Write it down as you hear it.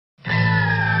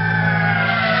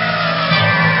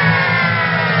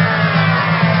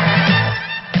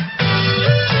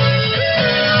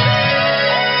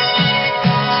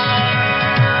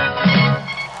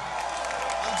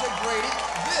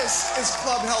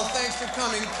Well, thanks for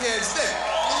coming, kids.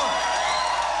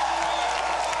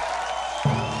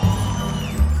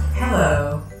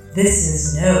 Hello, this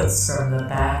is Notes from the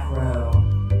Back Row,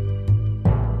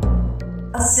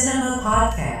 a cinema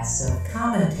podcast of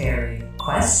commentary,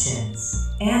 questions,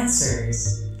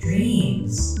 answers,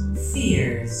 dreams,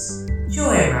 fears,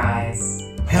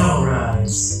 joyrides, hell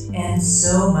rides, and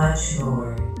so much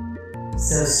more.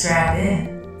 So strap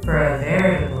in for a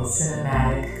veritable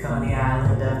cinematic Coney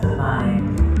Island of the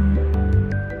mind.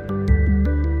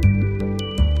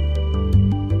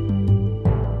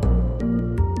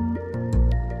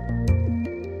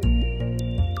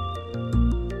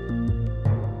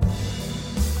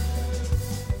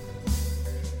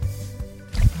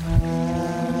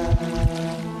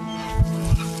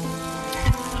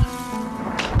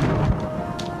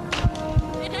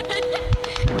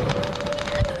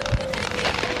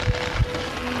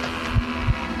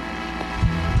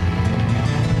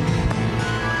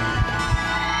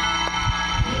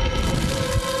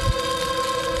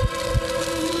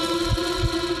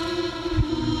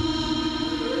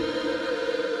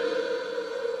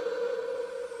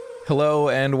 Hello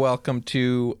and welcome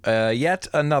to yet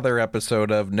another episode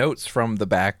of Notes from the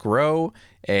Back Row,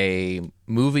 a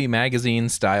movie magazine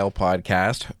style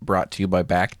podcast brought to you by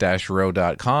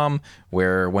back-row.com,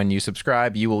 where when you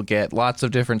subscribe you will get lots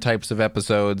of different types of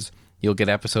episodes. You'll get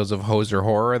episodes of Hoser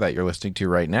Horror that you're listening to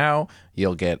right now.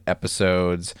 You'll get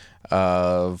episodes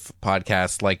of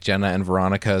podcasts like Jenna and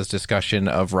Veronica's discussion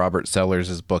of Robert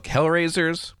Sellers' book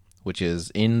Hellraisers, which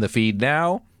is in the feed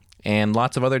now. And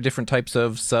lots of other different types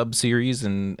of sub-series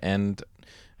and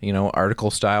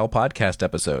article-style podcast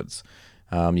episodes.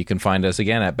 You can find us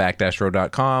again at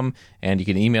back-row.com, and you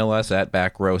can email us at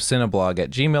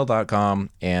backrowcineblog@gmail.com,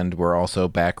 and we're also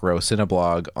Backrow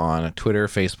Cineblog on Twitter,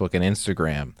 Facebook, and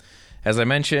Instagram. As I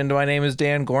mentioned, my name is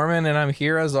Dan Gorman, and I'm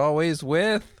here as always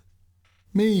with...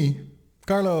 Me,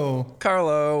 Carlo.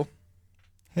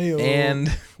 Heyo.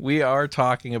 And we are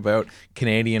talking about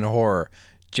Canadian horror.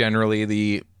 Generally,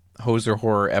 the Hoser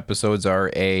Horror episodes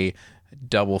are a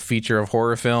double feature of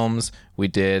horror films. We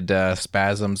did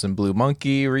Spasms and Blue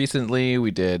Monkey recently.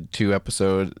 We did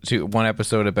one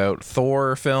episode about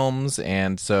Thor films,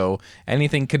 and so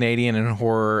anything Canadian and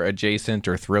horror adjacent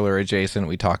or thriller adjacent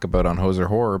we talk about on Hoser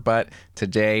Horror. But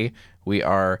today we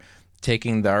are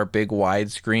taking our big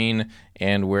widescreen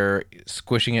and we're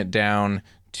squishing it down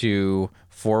to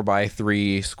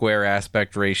 4:3 square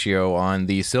aspect ratio on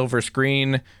the silver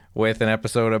screen, with an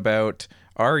episode about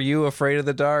Are You Afraid of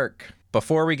the Dark?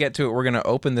 Before we get to it, we're going to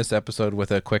open this episode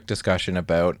with a quick discussion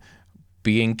about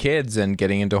being kids and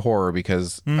getting into horror,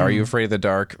 because Are You Afraid of the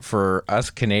Dark, for us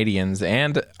Canadians,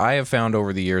 and I have found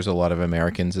over the years a lot of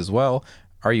Americans as well,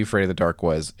 Are You Afraid of the Dark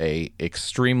was a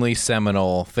extremely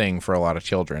seminal thing for a lot of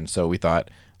children. So we thought,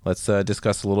 let's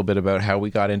discuss a little bit about how we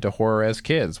got into horror as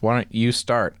kids. Why don't you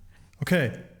start?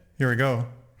 Okay, here we go.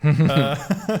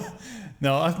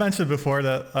 No, I've mentioned before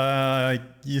that I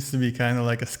used to be kind of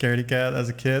like a scaredy cat as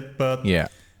a kid, but yeah,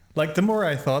 like the more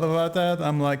I thought about that,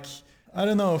 I'm like, I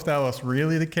don't know if that was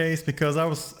really the case, because I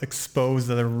was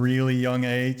exposed at a really young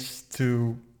age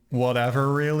to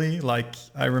whatever, really. Like,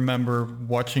 I remember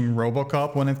watching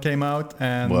RoboCop when it came out,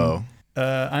 and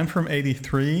I'm from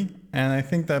 83, and I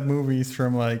think that movie's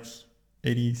from like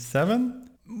 87.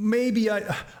 Maybe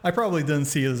I probably didn't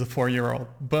see it as a 4-year-old,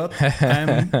 but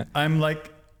I'm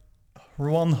like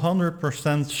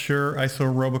 100% sure I saw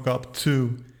RoboCop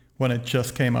 2 when it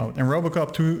just came out. And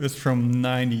RoboCop 2 is from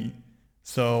 90.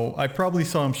 So I probably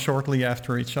saw them shortly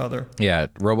after each other. Yeah,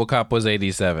 RoboCop was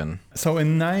 87. So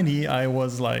in 90, I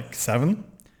was like 7.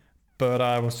 But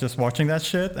I was just watching that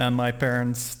shit and my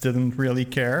parents didn't really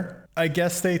care. I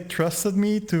guess they trusted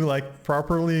me to like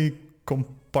properly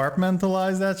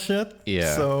compartmentalize that shit.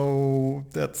 Yeah. So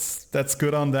that's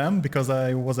good on them, because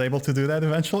I was able to do that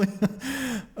eventually.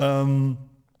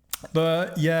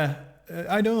 But yeah,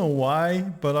 I don't know why,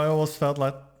 but I always felt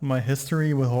like my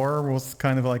history with horror was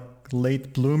kind of like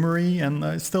late bloomery, and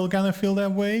I still kind of feel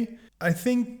that way. I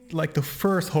think like the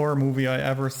first horror movie I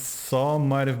ever saw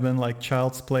might have been like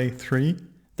Child's Play 3.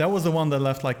 That was the one that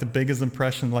left like the biggest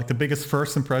impression, like the biggest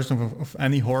first impression of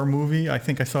any horror movie. I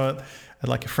think I saw it at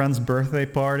like a friend's birthday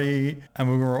party, and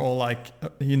we were all like,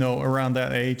 around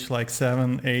that age, like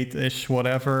 7, 8-ish,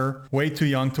 whatever. Way too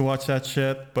young to watch that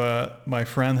shit, but my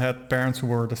friend had parents who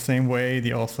were the same way.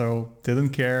 They also didn't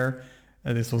care.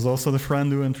 And this was also the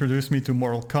friend who introduced me to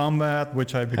Mortal Kombat,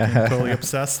 which I became totally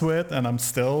obsessed with, and I'm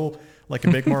still like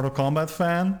a big Mortal Kombat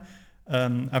fan.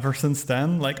 Ever since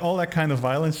then, like all that kind of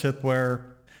violent shit where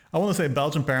I want to say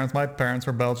Belgian parents. My parents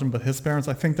were Belgian, but his parents,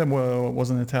 I think that was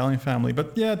an Italian family.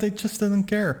 But yeah, they just didn't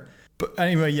care. But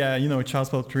anyway, yeah, Child's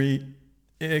Play 3,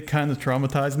 it kind of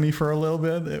traumatized me for a little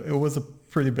bit. It was a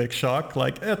pretty big shock.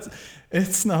 Like,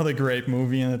 it's not a great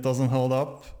movie and it doesn't hold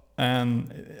up.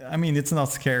 And I mean, it's not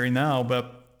scary now,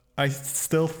 but I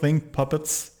still think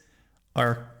puppets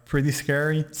are pretty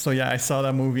scary. So yeah, I saw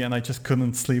that movie and I just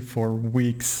couldn't sleep for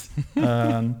weeks.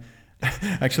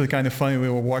 Actually, kind of funny, we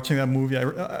were watching that movie.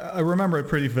 I remember it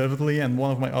pretty vividly, and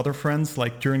one of my other friends,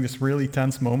 like during this really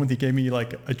tense moment, he gave me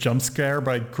like a jump scare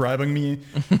by grabbing me,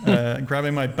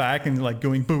 grabbing my back and like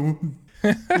going boo,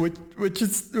 which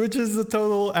is a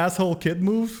total asshole kid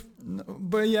move.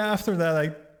 But yeah, after that,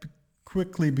 I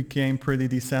quickly became pretty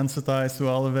desensitized to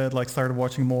all of it. Like, started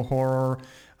watching more horror.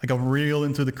 I got real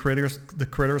into the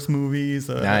Critters movies.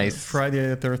 Nice.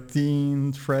 Friday the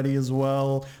 13th, Freddy as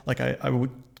well. Like, I would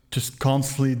just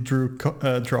constantly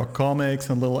draw comics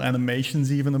and little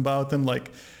animations even about them. Like,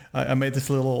 I made this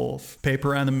little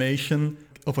paper animation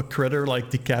of a critter like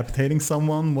decapitating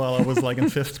someone while I was like in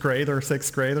 5th grade or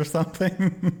 6th grade or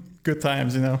something. Good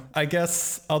times, I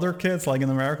guess other kids like in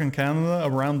America and Canada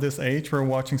around this age were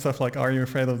watching stuff like Are You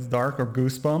Afraid of the Dark or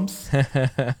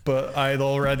Goosebumps. But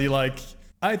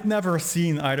I'd never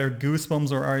seen either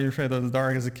Goosebumps or Are You Afraid of the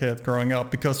Dark as a kid growing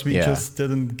up because we just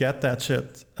didn't get that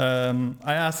shit. I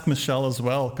asked Michelle as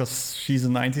well because she's a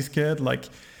 90s kid. Like,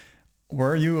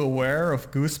 were you aware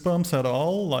of Goosebumps at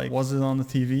all? Like, was it on the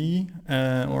TV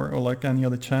or like any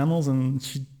other channels? And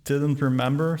she didn't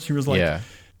remember. She was like,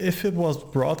 if it was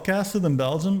broadcasted in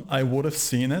Belgium, I would have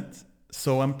seen it.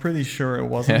 So I'm pretty sure it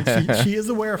wasn't. She is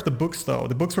aware of the books, though.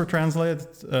 The books were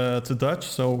translated to Dutch,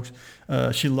 so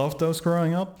she loved those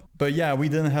growing up. But yeah, we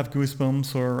didn't have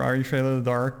Goosebumps or Are You Afraid of the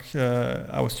Dark.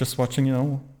 I was just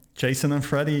watching, Jason and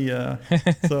Freddy.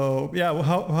 So yeah, well,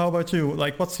 how about you?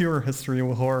 Like, what's your history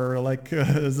with horror? Like,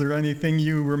 is there anything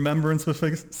you remember in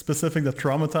specific that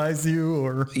traumatized you?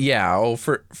 Or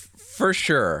for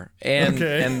sure.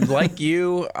 And like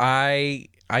you, I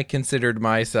considered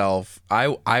myself,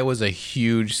 I was a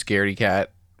huge scaredy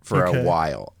cat for a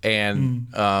while. And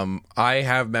I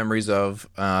have memories of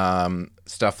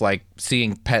stuff like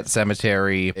seeing Pet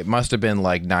Sematary. It must have been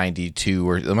like 92,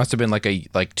 or it must have been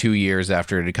like 2 years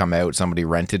after it had come out. Somebody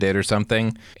rented it or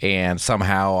something. And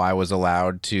somehow I was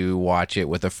allowed to watch it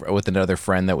with another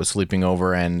friend that was sleeping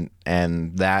over. And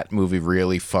that movie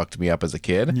really fucked me up as a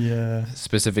kid. Yeah.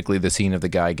 Specifically the scene of the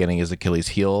guy getting his Achilles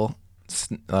heel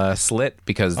slit,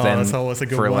 because then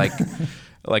for one.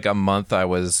 like a month I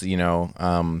was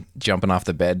jumping off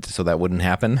the bed so that wouldn't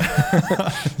happen.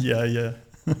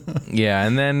 Yeah,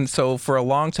 and then so for a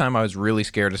long time I was really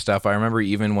scared of stuff. I remember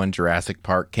even when Jurassic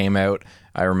Park came out,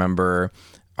 I remember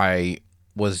I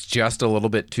was just a little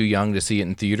bit too young to see it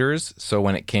in theaters. So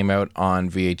when it came out on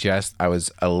VHS, I was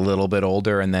a little bit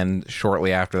older, and then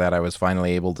shortly after that I was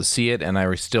finally able to see it, and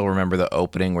I still remember the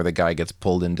opening where the guy gets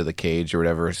pulled into the cage or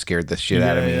whatever. Scared the shit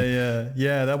out of me.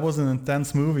 Yeah, that was an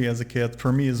intense movie as a kid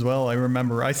for me as well. I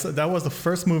remember that was the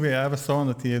first movie I ever saw in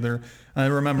the theater, and I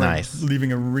remember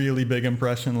leaving a really big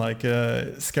impression, like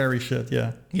scary shit.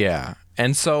 Yeah.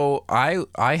 And so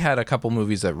I had a couple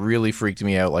movies that really freaked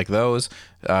me out, like those.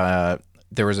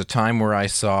 There was a time where I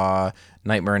saw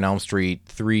Nightmare on Elm Street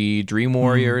 3 Dream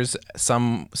Warriors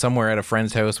somewhere at a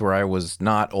friend's house where I was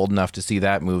not old enough to see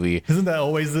that movie. Isn't that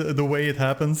always the way it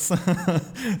happens?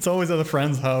 It's always at a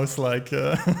friend's house, like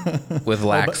with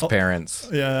lax parents.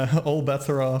 Yeah, all bets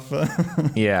are off.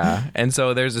 Yeah, and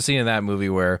so there's a scene in that movie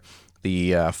where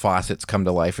the faucets come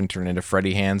to life and turn into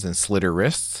Freddy hands and slit her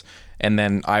wrists. And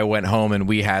then I went home and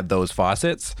we had those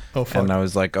faucets. Oh, fuck. And I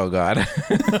was like, oh God.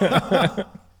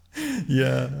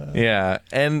 Yeah.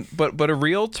 And but a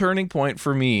real turning point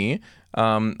for me,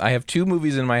 I have two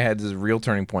movies in my head as a real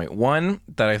turning point. One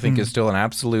that I think is still an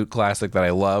absolute classic that I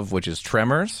love, which is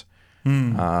Tremors.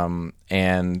 And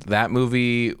that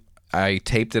movie, I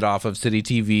taped it off of City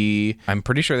TV. I'm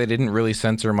pretty sure they didn't really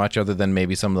censor much other than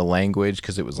maybe some of the language,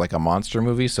 because it was like a monster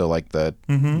movie. So like the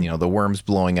the worms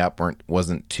blowing up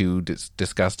wasn't too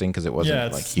disgusting because it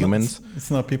wasn't like humans. It's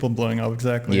not people blowing up,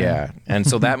 exactly. Yeah. And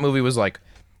so that movie was like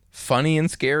funny and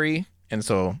scary, and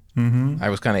so I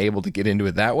was kind of able to get into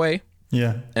it that way.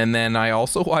 Yeah. And then I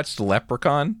also watched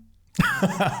Leprechaun.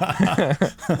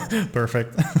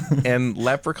 Perfect. And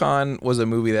Leprechaun was a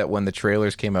movie that when the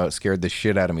trailers came out scared the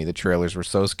shit out of me. The trailers were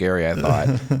so scary, I thought.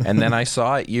 And then I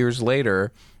saw it years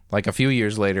later, like a few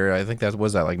years later. I think that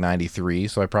was at like 93,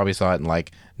 so I probably saw it in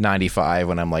like 95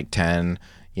 when I'm like 10,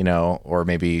 or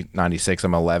maybe 96,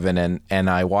 I'm 11, and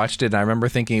I watched it, and I remember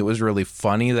thinking it was really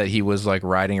funny that he was like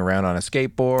riding around on a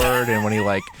skateboard, and when he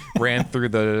like ran through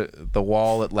the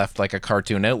wall, it left like a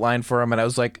cartoon outline for him, and I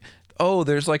was like, oh,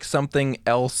 there's like something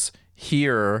else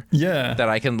here Yeah. that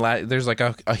I can there's like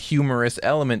a humorous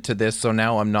element to this, so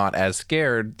now I'm not as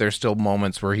scared. There's still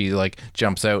moments where he like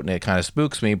jumps out and it kind of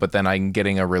spooks me, but then I'm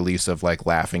getting a release of like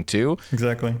laughing too.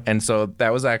 Exactly. And so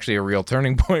that was actually a real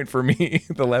turning point for me,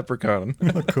 the Leprechaun.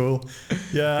 Cool.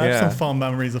 Yeah, I have some fond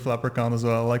memories of Leprechaun as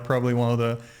well. Like probably one of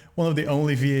the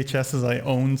only VHSs I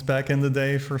owned back in the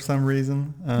day for some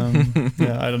reason.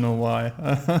 Yeah, I don't know why.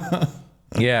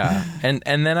 Yeah. And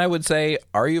then I would say,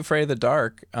 Are You Afraid of the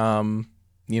Dark?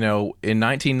 You know, in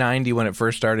 1990 when it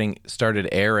first started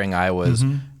airing, I was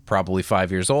probably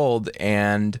 5 years old,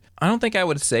 and I don't think I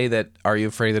would say that Are You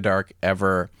Afraid of the Dark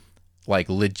ever like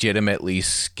legitimately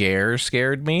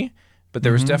scared me, but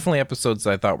there was definitely episodes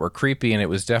that I thought were creepy, and it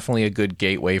was definitely a good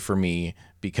gateway for me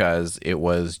because it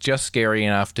was just scary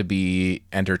enough to be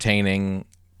entertaining,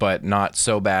 but not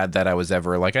so bad that I was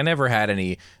ever like, I never had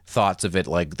any thoughts of it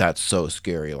like, that's so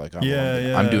scary, like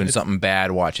I'm doing something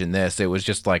bad watching this. It was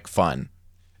just like fun.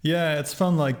 Yeah, it's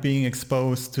fun like being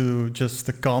exposed to just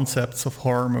the concepts of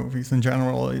horror movies in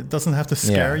general. It doesn't have to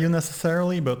scare you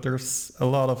necessarily, but there's a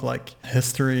lot of like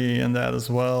history in that as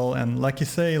well. And like you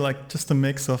say, like just a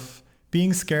mix of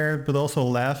being scared but also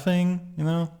laughing, you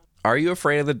know? Are You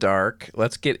Afraid of the Dark?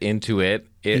 Let's get into it.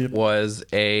 It was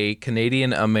a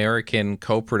Canadian-American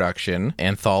co-production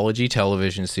anthology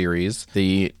television series.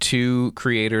 The two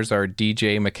creators are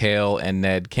DJ MacHale and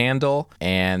Ned Candle.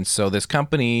 And so this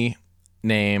company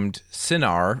named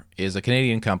Cinar is a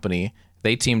Canadian company.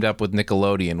 They teamed up with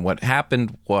Nickelodeon. What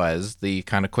happened was, the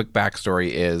kind of quick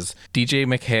backstory is, DJ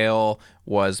MacHale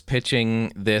was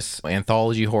pitching this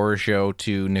anthology horror show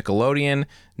to Nickelodeon.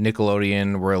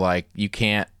 Nickelodeon were like, you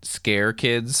can't scare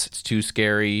kids. It's too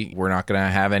scary. We're not going to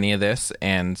have any of this.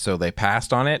 And so they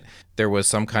passed on it. There was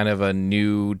some kind of a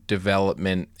new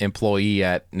development employee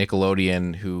at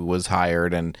Nickelodeon who was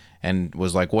hired and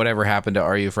was like, whatever happened to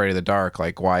Are You Afraid of the Dark?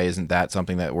 Like, why isn't that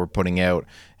something that we're putting out?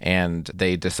 And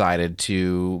they decided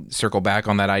to circle back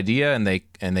on that idea, and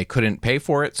they couldn't pay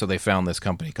for it, so they found this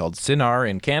company called Cinar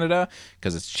in Canada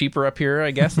because it's cheaper up here,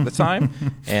 I guess, at the time.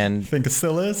 And I think it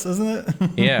still is, isn't it?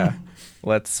 yeah.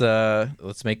 Let's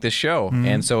make this show.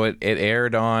 And so it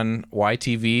aired on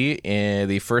YTV.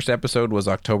 The first episode was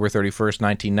October 31st,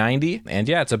 1990. And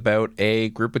yeah, it's about a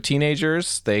group of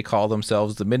teenagers. They call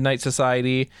themselves the Midnight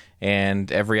Society.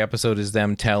 And every episode is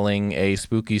them telling a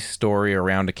spooky story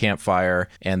around a campfire.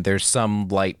 And there's some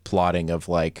light plotting of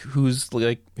like who's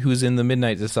in the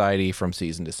Midnight Society from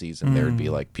season to season. There would be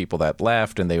like people that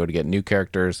left, and they would get new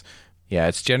characters. Yeah,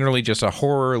 it's generally just a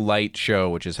horror light show,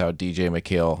 which is how DJ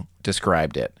MacHale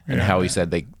described it, and how he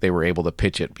said they were able to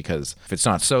pitch it, because if it's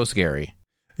not so scary.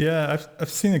 Yeah, I've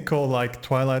seen it called like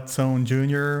Twilight Zone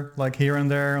Junior, like here and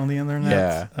there on the internet.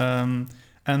 Yeah.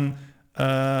 And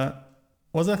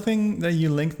was that thing that you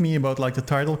linked me about like the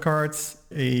title cards,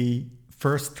 a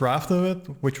first draft of it,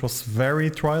 which was very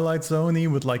Twilight Zone-y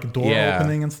with like a door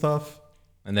opening and stuff.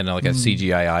 And then like a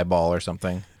CGI eyeball or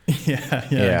something. Yeah,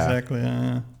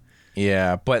 exactly.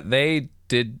 Yeah, but they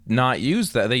did not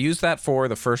use that. They used that for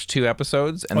the first two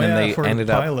episodes, and then they ended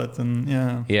the pilot, and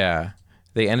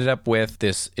they ended up with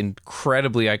this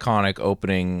incredibly iconic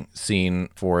opening scene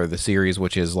for the series,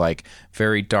 which is like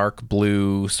very dark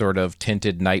blue, sort of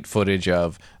tinted night footage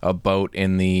of a boat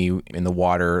in the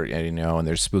water, you know, and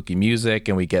there's spooky music,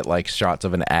 and we get like shots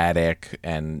of an attic,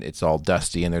 and it's all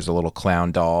dusty, and there's a little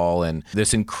clown doll, and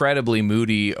this incredibly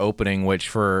moody opening, which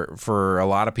for a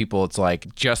lot of people, it's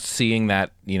like just seeing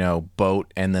that, you know,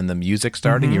 boat and then the music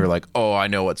starting, you're like, oh, I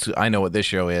know what this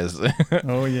show is.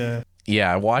 Oh yeah.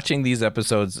 Yeah, watching these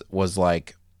episodes was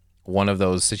like one of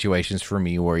those situations for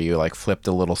me where you like flipped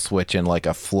a little switch and like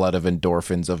a flood of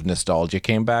endorphins of nostalgia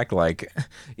came back. Like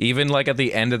even like at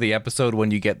the end of the episode when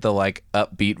you get the like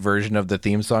upbeat version of the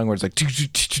theme song where it's like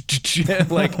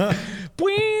like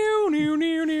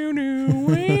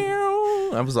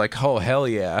I was like, oh hell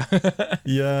yeah.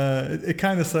 Yeah, it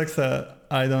kind of sucks that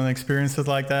I don't experience it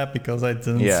like that because I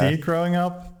didn't see it growing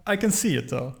up. I can see it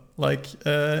though. Like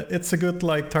it's a good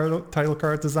like title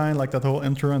card design, like that whole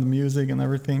intro and the music and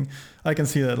everything. I can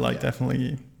see that like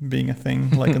definitely being a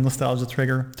thing, like a nostalgia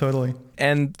trigger, totally.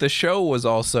 And the show was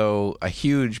also a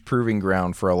huge proving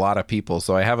ground for a lot of people.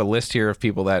 So I have a list here of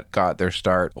people that got their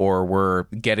start or were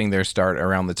getting their start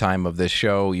around the time of this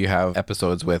show. You have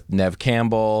episodes with Neve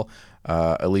Campbell,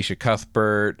 Alicia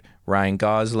Cuthbert, Ryan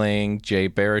Gosling, Jay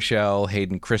Baruchel,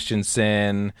 Hayden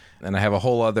Christensen, and I have a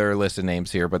whole other list of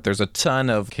names here, but there's a ton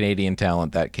of Canadian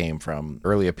talent that came from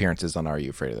early appearances on Are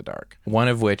You Afraid of the Dark? One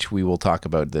of which we will talk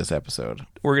about this episode.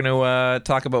 We're going to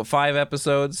talk about 5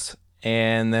 episodes,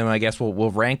 and then I guess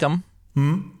we'll rank them.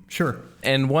 Sure.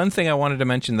 And one thing I wanted to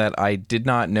mention that I did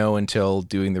not know until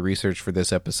doing the research for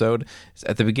this episode is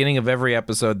at the beginning of every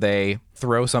episode, they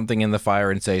throw something in the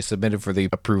fire and say, submitted for the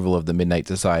approval of the Midnight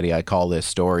Society. I call this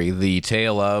story The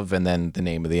Tale of, and then the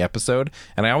name of the episode.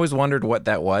 And I always wondered what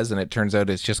that was, and it turns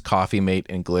out it's just coffee mate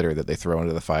and glitter that they throw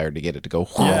into the fire to get it to go.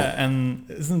 Yeah, and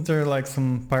isn't there like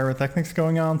some pyrotechnics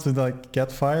going on to like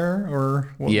get fire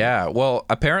or what? Yeah, well,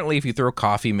 apparently if you throw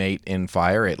coffee mate in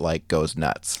fire, it like goes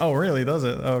nuts. Oh, really? Does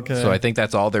it? Okay. So I think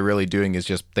that's all they're really doing is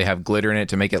just they have glitter in it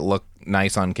to make it look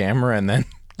nice on camera, and then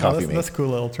coffee mate. That's a cool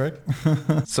little trick.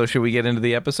 So should we get into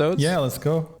the episodes? Yeah, let's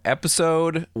go.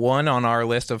 Episode 1 on our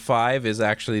list of 5 is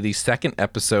actually the second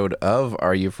episode of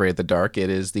Are You Afraid of the Dark? It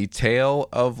is The Tale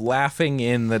of Laughing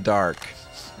in the Dark.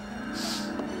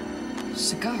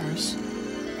 Cigars?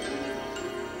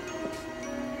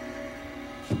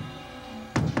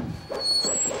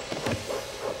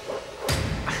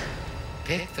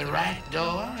 Pick the right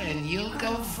door and you'll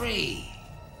go free.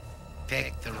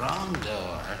 Pick the wrong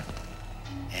door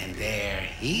and there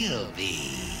he'll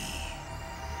be.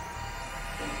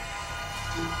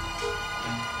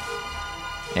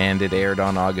 And it aired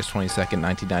on August 22nd,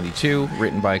 1992,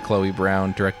 written by Chloe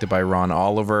Brown, directed by Ron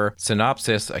Oliver.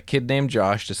 Synopsis: a kid named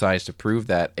Josh decides to prove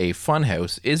that a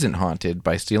funhouse isn't haunted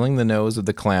by stealing the nose of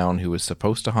the clown who was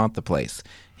supposed to haunt the place.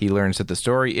 He learns that the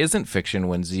story isn't fiction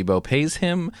when Zeebo pays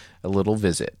him a little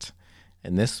visit.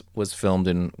 And this was filmed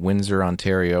in Windsor,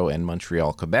 Ontario, and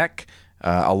Montreal, Quebec.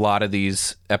 A lot of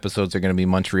these episodes are going to be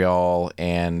Montreal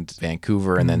and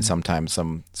Vancouver, and then sometimes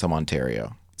some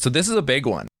Ontario. So this is a big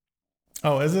one.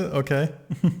 Oh, is it? Okay.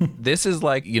 This is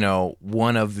like,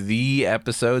 one of the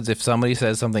episodes. If somebody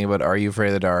says something about Are You Afraid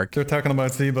of the Dark? They're talking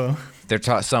about Zeebo.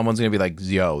 Someone's going to be like,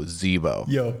 yo, Zeebo.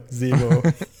 Yo,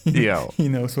 Zeebo. Yo. He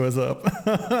knows what's up.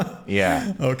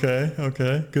 Yeah.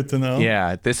 Okay. Good to know.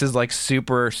 Yeah, this is like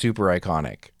super, super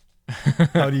iconic.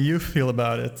 How do you feel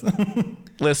about it?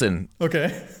 Listen.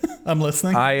 Okay. I'm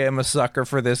listening. I am a sucker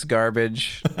for this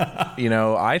garbage.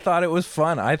 I thought it was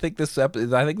fun. I think this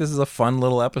is a fun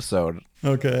little episode.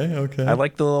 Okay. I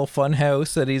like the little fun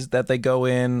house that they go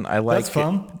in. I like That's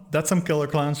fun. That's some killer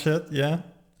clown shit. Yeah.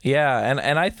 Yeah,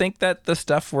 and I think that the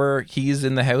stuff where he's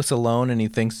in the house alone and he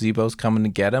thinks Zeebo's coming to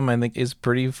get him, I think is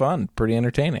pretty fun, pretty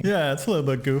entertaining. Yeah, it's a little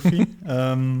bit goofy.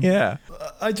 Yeah.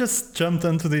 I just jumped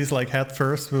into these like head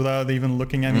first without even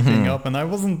looking anything up, and I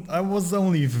was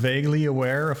only vaguely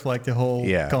aware of like the whole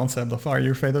concept of Are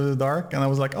You Afraid of the Dark? And I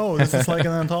was like, oh, this is like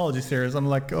an anthology series. I'm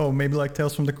like, oh, maybe like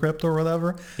Tales from the Crypt or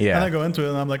whatever. Yeah. And I go into it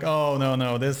and I'm like, oh,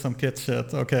 no, this is some kid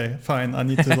shit. Okay, fine. I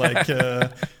need to like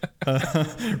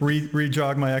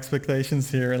re-jog my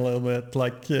expectations here a little bit.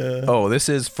 Like, this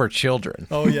is for children.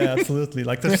 Oh yeah, absolutely.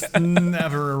 Like there's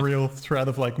never a real threat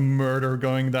of like murder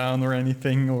going down or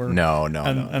anything. Or no.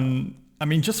 And I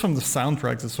mean, just from the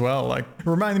soundtracks as well, like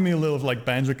reminding me a little of like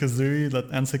Banjo-Kazooie,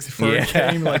 that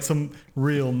N64 game, like some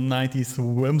real 90s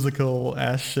whimsical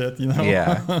ass shit,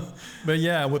 Yeah. But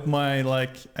yeah, with my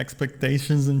like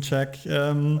expectations in check,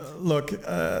 look,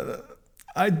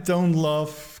 I don't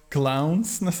love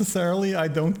clowns necessarily. I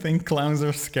don't think clowns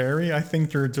are scary. I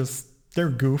think they're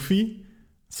goofy.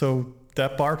 So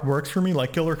that part works for me.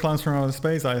 Like Killer Clowns from Outer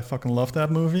Space, I fucking love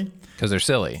that movie. Because they're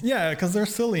silly. Yeah, because they're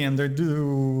silly and they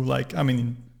do like, I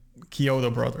mean, Kyoto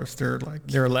Brothers, they're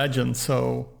legends.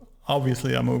 So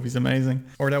obviously that movie's amazing.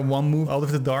 Or that one movie, Out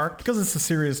of the Dark, because it's a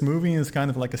serious movie and it's kind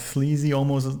of like a sleazy,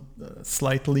 almost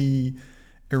slightly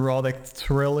erotic,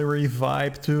 thrillery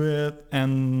vibe to it.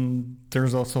 And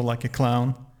there's also like a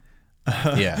clown.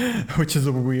 Which is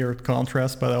a weird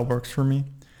contrast, but that works for me.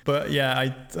 But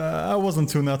yeah, I wasn't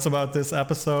too nuts about this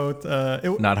episode.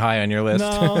 Not high on your list?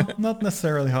 No, not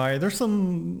necessarily high. There's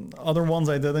some other ones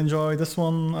I did enjoy. This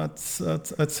one, I'd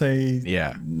say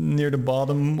near the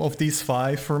bottom of these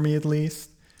 5 for me at least.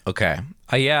 Okay.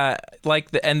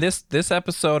 This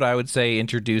episode, I would say,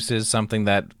 introduces something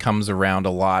that comes around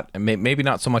a lot. Maybe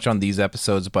not so much on these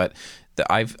episodes, but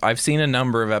I've seen a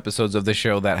number of episodes of the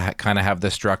show that kind of have the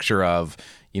structure of,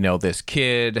 this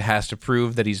kid has to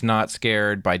prove that he's not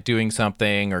scared by doing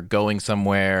something or going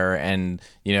somewhere, and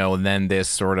then this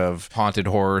sort of haunted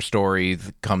horror story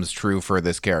comes true for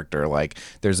this character. Like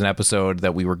there's an episode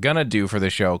that we were gonna do for the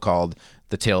show called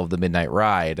The Tale of the Midnight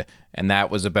Ride, and that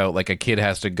was about like a kid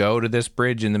has to go to this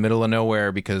bridge in the middle of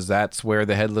nowhere because that's where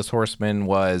the Headless Horseman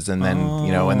was, and then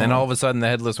and then all of a sudden the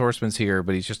Headless Horseman's here,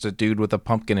 but he's just a dude with a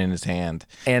pumpkin in his hand.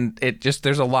 And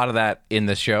there's a lot of that in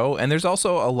the show, and there's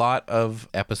also a lot of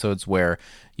episodes where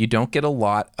you don't get a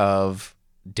lot of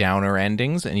downer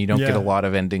endings, and you don't get a lot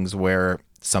of endings where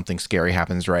something scary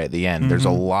happens right at the end. There's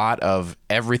a lot of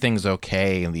everything's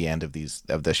okay in the end of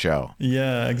the show.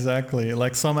 Yeah, exactly.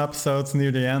 Like some episodes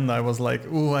near the end, I was like,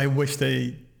 "Ooh, I wish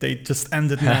they just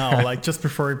end it now, like just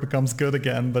before it becomes good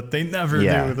again." But they never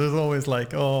do. There's always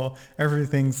like, "Oh,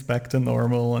 everything's back to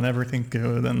normal and everything's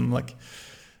good," and I'm like,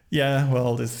 "Yeah,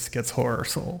 well, this gets horror,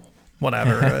 so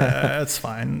whatever, it's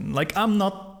fine." Like, I'm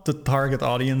not the target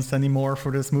audience anymore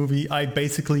for this movie. I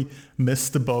basically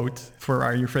missed the boat for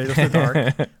Are You Afraid of the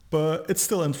Dark? But it's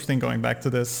still interesting going back to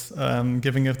this,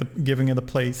 giving it a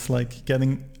place, like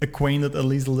getting acquainted at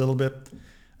least a little bit,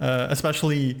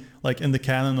 especially like in the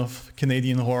canon of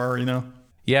Canadian horror, you know?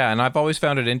 Yeah, and I've always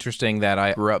found it interesting that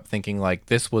I grew up thinking like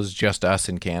this was just us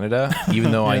in Canada,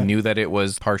 even though I knew that it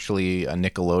was partially a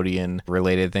Nickelodeon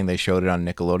related thing. They showed it on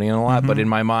Nickelodeon a lot, but in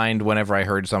my mind, whenever I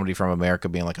heard somebody from America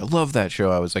being like, "I love that show,"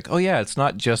 I was like, "Oh yeah, it's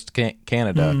not just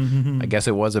Canada." I guess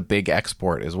it was a big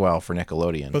export as well for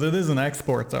Nickelodeon. But it is an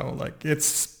export though. Like,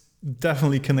 it's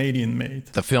definitely Canadian made.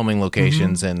 The filming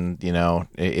locations and, you know,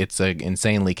 it's an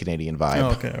insanely Canadian vibe.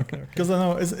 Oh, okay. Because I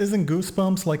know, isn't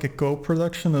Goosebumps like a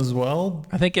co-production as well?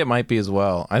 I think it might be as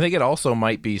well. I think it also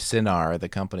might be Cinar, the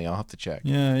company. I'll have to check.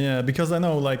 Yeah, because I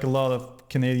know like a lot of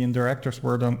Canadian directors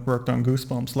worked on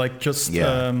Goosebumps. Like just,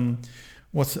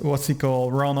 what's he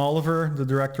called? Ron Oliver, the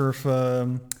director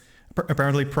of...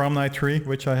 apparently Prom Night 3,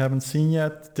 which I haven't seen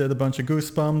yet, did a bunch of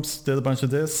Goosebumps, did a bunch of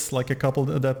this, like a couple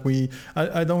that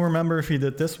I don't remember if he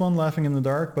did this one, Laughing in the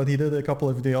Dark, but he did a couple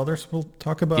of the others we'll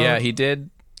talk about. Yeah, he did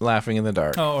Laughing in the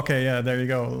Dark. Oh, okay, yeah, there you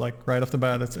go. Like right off the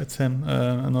bat, it's him,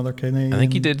 another Canadian. I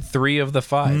think he did 3 of the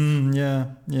 5. Yeah,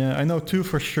 I know 2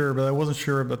 for sure, but I wasn't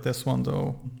sure about this one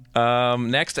though.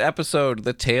 Next episode,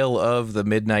 The Tale of the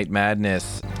Midnight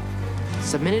Madness.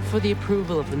 Submitted for the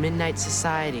approval of the Midnight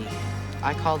Society.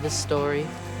 I call this story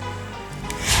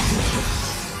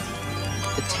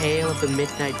The Tale of the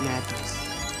Midnight Madness.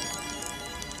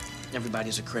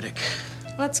 Everybody's a critic.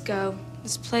 Let's go.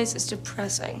 This place is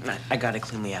depressing. I gotta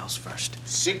clean the house first.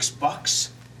 $6?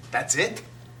 That's it?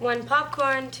 1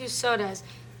 popcorn, 2 sodas.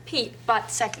 Pete bought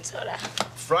the second soda.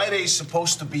 Friday's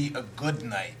supposed to be a good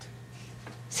night.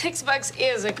 $6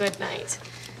 is a good night.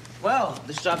 Well,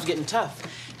 this job's getting tough.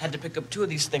 Had to pick up 2 of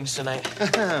these things tonight.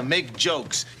 Make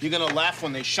jokes. You're gonna laugh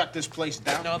when they shut this place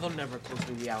down? No, they'll never close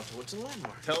the Rialto. It's a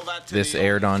landmark. Tell that to This the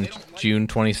aired on owners. They don't like June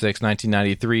 26,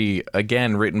 1993.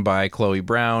 Again, written by Chloe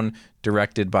Brown,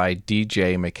 directed by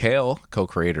DJ McHale,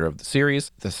 co-creator of the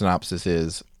series. The synopsis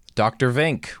is, Dr.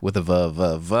 Vink, with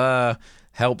a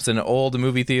helps an old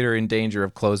movie theater in danger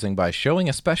of closing by showing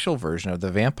a special version of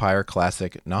the vampire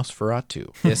classic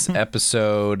Nosferatu. This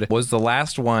episode was the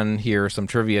last one here, some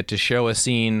trivia, to show a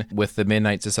scene with the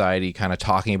Midnight Society kind of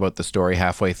talking about the story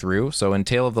halfway through. So in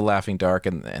Tale of the Laughing Dark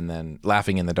and then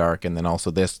Laughing in the Dark, and then also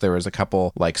this, there was a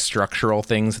couple like structural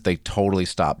things that they totally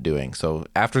stopped doing. So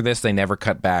after this, they never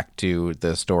cut back to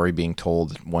the story being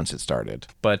told once it started.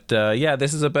 But yeah,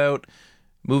 this is about...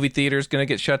 movie theater's going to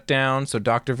get shut down, so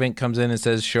Dr. Vink comes in and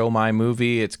says, show my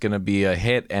movie, it's going to be a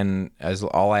hit, and as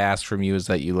all I ask from you is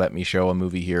that you let me show a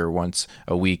movie here once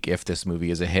a week if this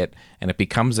movie is a hit, and it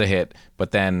becomes a hit,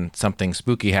 but then something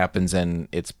spooky happens, and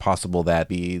it's possible that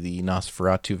the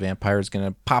Nosferatu vampire is going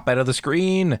to pop out of the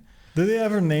screen. Did they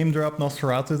ever name drop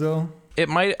Nosferatu though?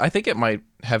 I think it might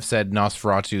have said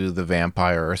Nosferatu the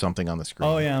vampire or something on the screen.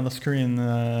 Oh yeah, on the screen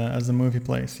as the movie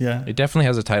plays, yeah. It definitely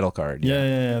has a title card.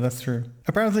 Yeah, that's true.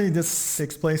 Apparently this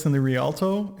takes place in the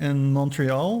Rialto in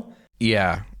Montreal.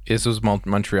 Yeah, this was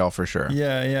Montreal for sure.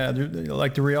 Yeah.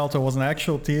 Like the Rialto was an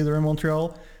actual theater in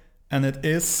Montreal, and it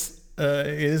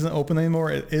isn't open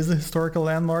anymore. It is a historical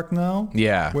landmark now.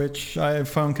 Yeah. Which I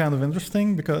found kind of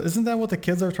interesting, because isn't that what the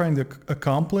kids are trying to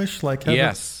accomplish? Like have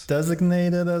it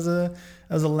designated as a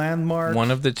landmark? One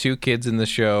of the 2 kids in the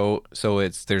show, so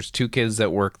there's 2 kids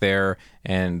that work there,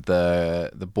 and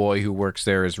the boy who works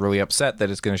there is really upset that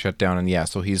it's going to shut down, and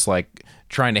so he's like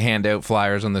trying to hand out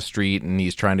flyers on the street, and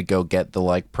he's trying to go get the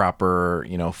like proper,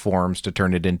 forms to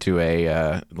turn it into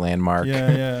a landmark.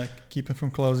 Yeah. Keep it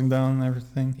from closing down and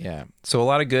everything. Yeah. So a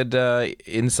lot of good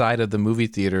inside of the movie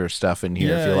theater stuff in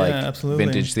here if you like absolutely.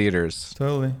 Vintage theaters.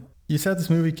 Totally. You said this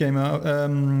movie came out,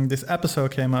 this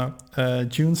episode came out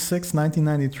June 6,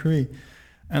 1993.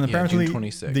 And apparently June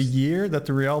 26th. the year that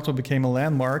the Rialto became a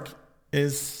landmark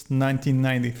is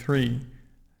 1993.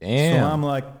 Damn. So I'm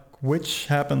like, which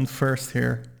happened first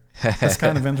here? That's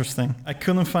kind of interesting. I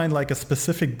couldn't find like a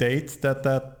specific date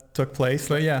that took place.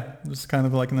 But yeah, it was kind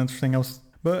of like an interesting...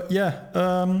 But yeah,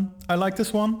 I like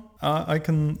this one. I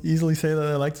can easily say that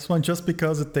I like this one just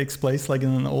because it takes place like in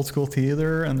an old school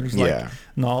theater, and there's like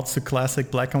nods to classic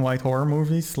black and white horror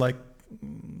movies, like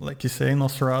you say,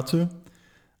 Nosferatu.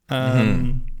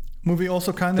 movie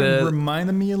also kind of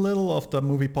reminded me a little of the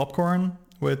movie Popcorn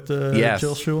with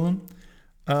Jill Schulen.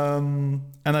 And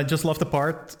I just love the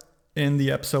part in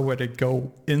the episode where they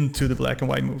go into the black and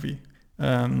white movie.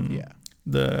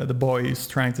 The boy is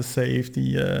trying to save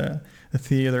the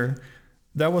theater.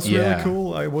 That was really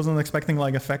cool. I wasn't expecting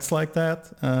like effects like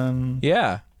that.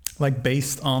 Like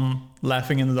based on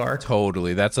Laughing in the Dark.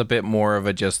 Totally. That's a bit more of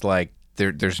a just like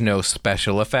there's no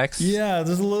special effects. Yeah,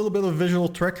 there's a little bit of visual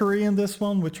trickery in this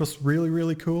one, which was really,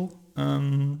 really cool.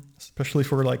 Especially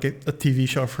for like a TV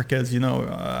show for kids, you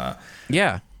know.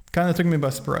 Kind of took me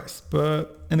by surprise,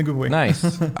 but in a good way.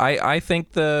 Nice. I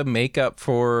think the makeup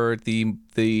for the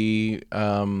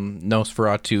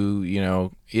Nosferatu, you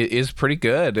know, is pretty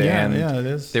good. Yeah, it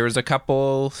is. There was a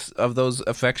couple of those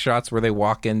effect shots where they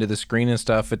walk into the screen and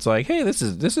stuff. It's like, hey, this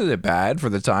isn't bad for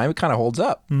the time. It kind of holds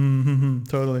up. Mm-hmm,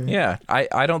 totally. Yeah,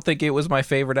 I don't think it was my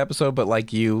favorite episode, but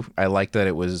like you, I liked that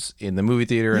it was in the movie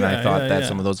theater, and I thought that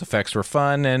some of those effects were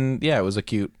fun, and it was a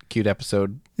cute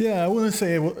episode. Yeah, I wouldn't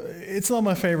say it's not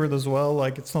my favorite as well.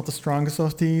 Like, it's not the strongest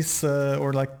of these,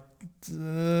 or like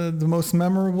the most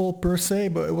memorable per se,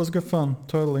 but it was good fun.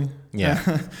 Totally. Yeah.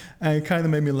 And it kind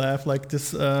of made me laugh. Like this,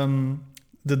 the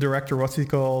director, what's he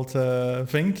called?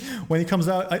 Vink. When he comes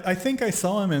out, I think I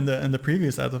saw him in the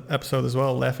previous episode as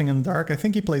well, Laughing in the Dark. I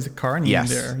think he plays a Carney in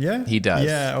there. Yeah, he does.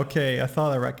 Yeah. Okay. I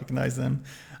thought I recognized him.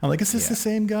 I'm like, is this the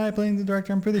same guy playing the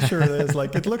director? I'm pretty sure it is.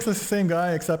 Like, it looks like the same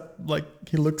guy, except like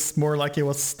he looks more like he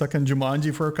was stuck in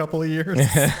Jumanji for a couple of years.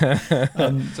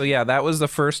 So yeah, that was the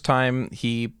first time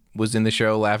he was in the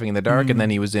show Laughing in the Dark, and then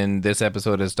he was in this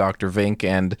episode as Dr. Vink,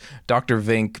 and Dr.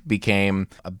 Vink became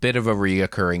a bit of a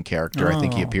reoccurring character. I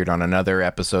think he appeared on another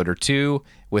episode or two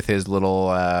with his little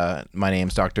my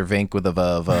name's Dr. Vink with a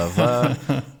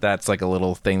v. That's like a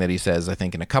little thing that he says, I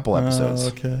think, in a couple episodes.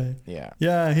 Okay.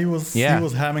 Yeah, he was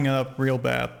having it up real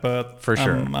bad, but for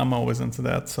sure I'm always into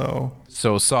that. So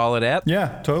solid ep.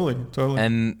 Yeah, totally.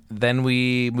 And then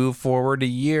we move forward a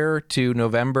year to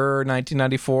November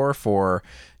 1994 for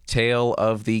Tale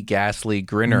of the Ghastly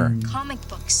Grinner. Comic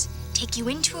books take you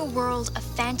into a world of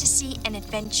fantasy and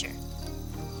adventure.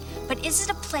 But is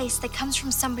it a place that comes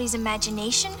from somebody's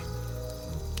imagination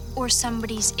or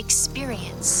somebody's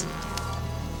experience?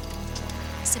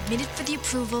 Submitted for the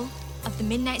approval of the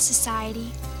Midnight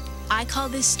Society, I call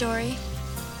this story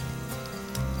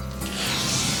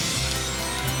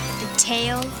The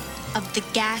Tale of the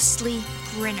Ghastly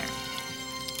Grinner.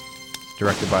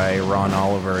 Directed by Ron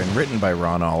Oliver and written by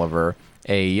Ron Oliver,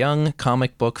 a young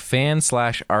comic book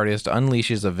fan/artist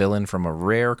unleashes a villain from a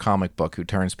rare comic book who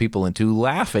turns people into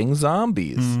laughing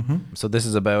zombies. So this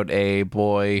is about a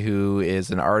boy who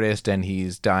is an artist, and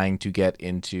he's dying to get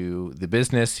into the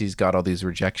business. He's got all these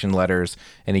rejection letters,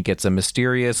 and he gets a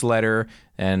mysterious letter,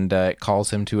 and it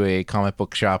calls him to a comic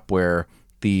book shop where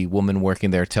the woman working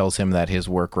there tells him that his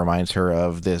work reminds her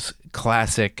of this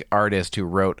classic artist who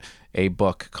wrote a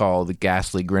book called The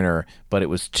Ghastly Grinner, but it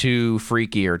was too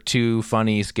freaky or too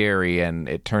funny, scary, and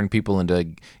it turned people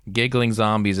into giggling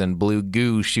zombies, and blue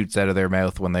goo shoots out of their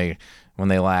mouth when they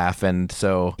laugh. And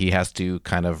so he has to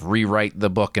kind of rewrite the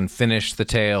book and finish the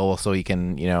tale so he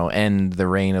can, end the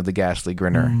reign of the Ghastly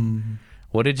Grinner.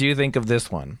 What did you think of this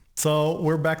one? So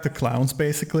we're back to clowns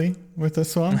basically with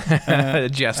this one.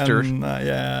 Jester.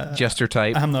 Jester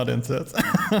type. I'm not into it.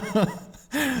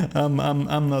 I'm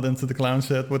not into the clown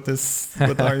shit with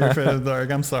Are You Afraid of the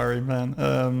Dark? I'm sorry, man.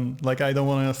 I don't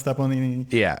want to step on any.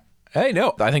 Yeah. Hey,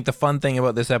 no. I think the fun thing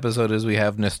about this episode is we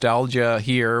have nostalgia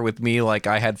here with me. Like,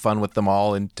 I had fun with them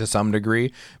all to some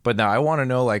degree, but now I want to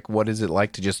know, what is it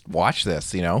like to just watch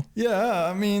this? Yeah,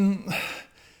 I mean,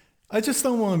 I just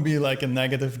don't want to be like a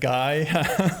negative guy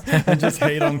and just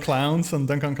hate on clowns and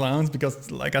dunk on clowns because,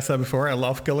 like I said before, I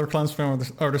love killer clowns from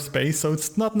outer space. So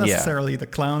it's not necessarily the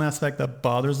clown aspect that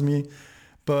bothers me,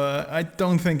 but I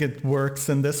don't think it works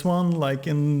in this one, like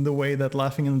in the way that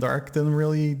Laughing in the Dark didn't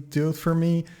really do it for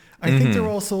me. I think they're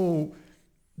also,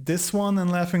 this one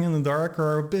and Laughing in the Dark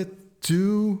are a bit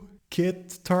too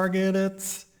kid targeted,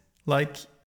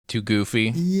 too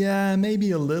goofy. Yeah,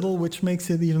 maybe a little, which makes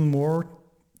it even more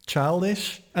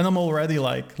childish. And I'm already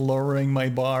lowering my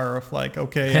bar of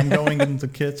okay, I'm going into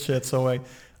kid shit, so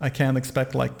I can't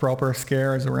expect proper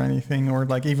scares or anything, or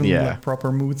even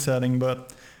proper mood setting.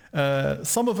 But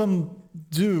some of them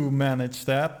do manage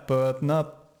that, but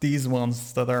not these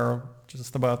ones that are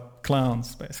just about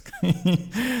clowns basically.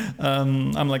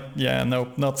 I'm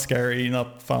nope, not scary,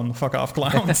 not fun, fuck off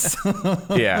clowns.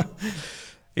 Yeah.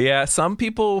 Yeah, some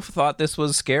people thought this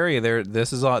was scary.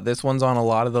 This one's on a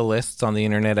lot of the lists on the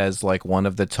internet as like one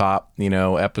of the top,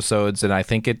 episodes, and I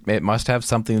think it must have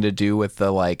something to do with the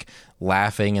like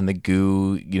laughing and the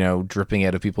goo, dripping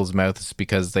out of people's mouths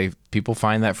because people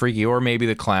find that freaky, or maybe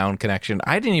the clown connection.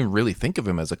 I didn't even really think of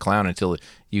him as a clown until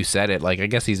you said it. Like, I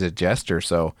guess he's a jester,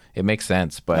 so it makes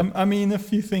sense. But I mean,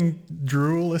 if you think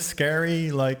drool is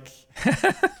scary, like.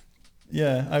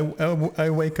 Yeah, I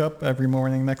wake up every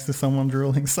morning next to someone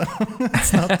drooling, so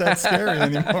it's not that scary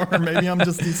anymore. Maybe I'm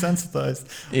just desensitized.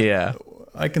 Yeah.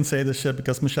 I can say this shit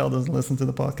because Michelle doesn't listen to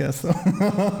the podcast.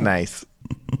 So. Nice.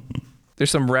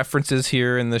 There's some references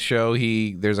here in the show.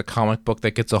 There's a comic book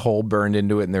that gets a hole burned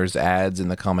into it, and there's ads in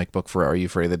the comic book for Are You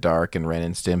Afraid of the Dark and Ren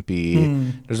and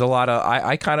Stimpy. There's a lot of...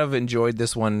 I kind of enjoyed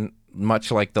this one, much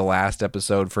like the last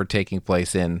episode, for taking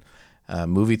place in...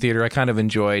 movie theater. I kind of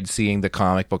enjoyed seeing the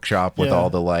comic book shop with all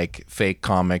the like fake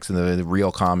comics and the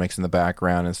real comics in the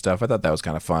background and stuff. I thought that was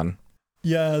kind of fun.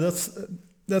 Yeah,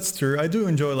 that's true. I do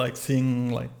enjoy like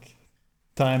seeing like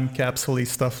time capsule-y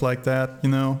stuff like that,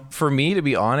 For me, to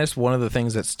be honest, one of the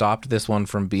things that stopped this one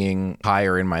from being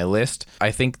higher in my list,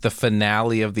 I think the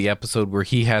finale of the episode where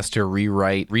he has to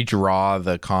redraw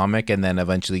the comic and then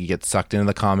eventually gets sucked into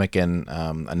the comic and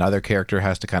another character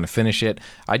has to kind of finish it.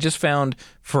 I just found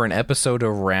for an episode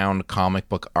around comic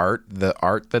book art, the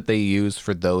art that they use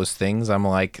for those things, I'm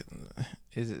like,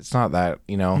 it's not that,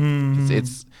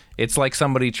 It's like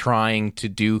somebody trying to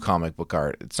do comic book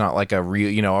art. It's not like a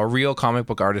real comic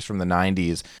book artist from the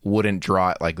 90s wouldn't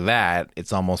draw it like that.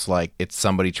 It's almost like it's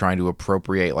somebody trying to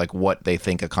appropriate like what they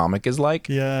think a comic is like.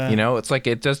 Yeah. It's like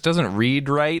it just doesn't read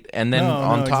right. And then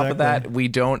on top of that, we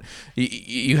don't,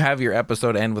 you have your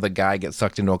episode end with a guy get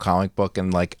sucked into a comic book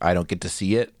and like, I don't get to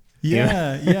see it.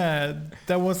 Yeah.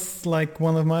 That was like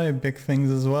one of my big things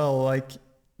as well. Like,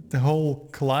 the whole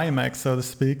climax, so to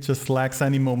speak, just lacks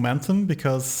any momentum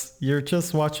because you're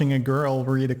just watching a girl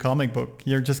read a comic book.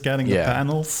 You're just getting the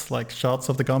panels, like shots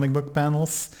of the comic book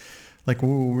panels. Like,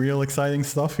 ooh, real exciting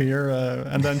stuff here.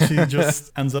 And then she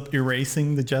just ends up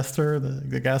erasing the jester,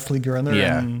 the ghastly grinner,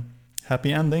 and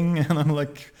happy ending. And I'm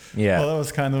like, well, that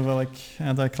was kind of like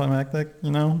anticlimactic,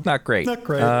 Not great. Not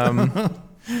great.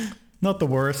 Not the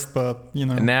worst, but,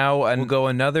 Now, and we'll go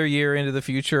another year into the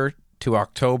future to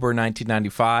October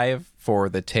 1995 for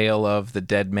The Tale of the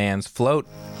Dead Man's Float.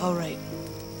 All right.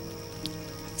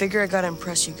 I figure I gotta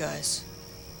impress you guys.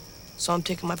 So I'm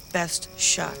taking my best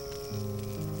shot.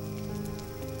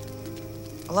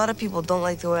 A lot of people don't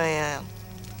like the way I am.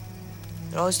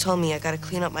 They're always telling me I gotta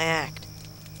clean up my act.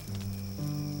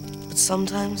 But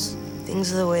sometimes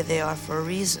things are the way they are for a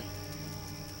reason.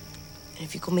 And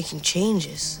if you go making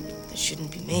changes that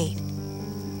shouldn't be made,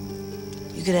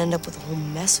 you could end up with a whole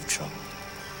mess of trouble.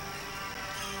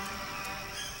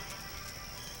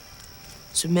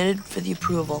 Submitted for the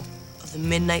approval of the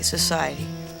Midnight Society.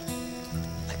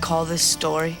 I call this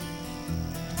story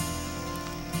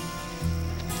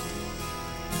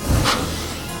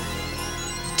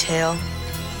The Tale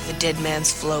of the Dead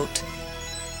Man's Float.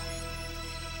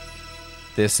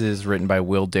 This is written by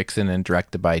Will Dixon and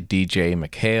directed by DJ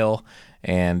McHale,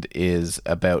 and is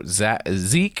about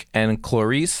Zeke and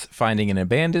Clarice finding an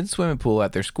abandoned swimming pool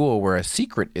at their school where a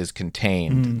secret is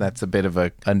contained. That's a bit of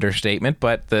a understatement,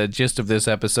 but the gist of this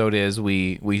episode is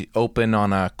we open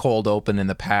on a cold open in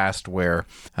the past where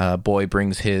a boy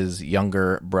brings his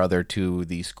younger brother to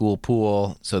the school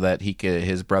pool so that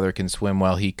his brother can swim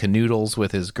while he canoodles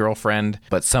with his girlfriend,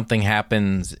 but something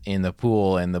happens in the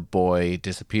pool and the boy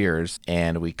disappears,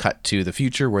 and we cut to the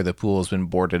future where the pool has been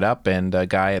boarded up and a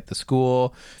guy at the school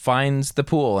finds the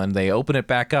pool and they open it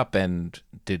back up, and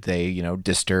did they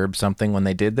disturb something when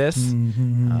they did this?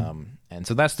 And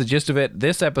so that's the gist of it.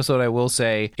 This episode, I will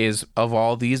say, is of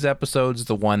all these episodes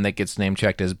the one that gets name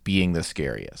checked as being the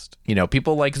scariest.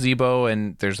 People like Zebo,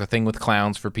 and there's a thing with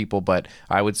clowns for people, but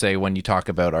I would say when you talk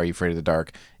about Are You Afraid of the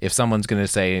Dark, if someone's going to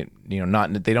say,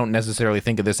 they don't necessarily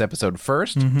think of this episode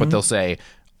first, but they'll say,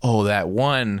 oh, that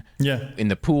one in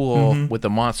the pool with the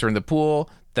monster in the pool,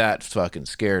 that fucking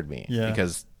scared me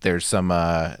because there's some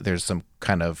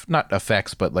kind of not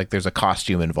effects, but like there's a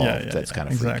costume involved that's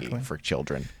kind of freaky for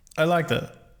children. I like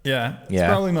that. It's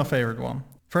probably my favorite one.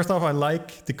 First off, I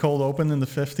like the cold open in the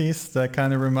 50s. That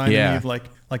kind of reminded me of like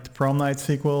the Prom Night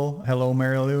sequel, Hello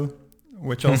Mary Lou,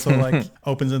 which also like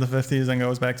opens in the 50s and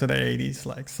goes back to the 80s.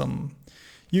 Like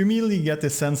you immediately get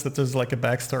this sense that there's like a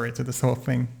backstory to this whole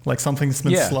thing, like something's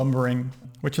been slumbering,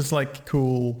 which is like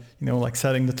cool, like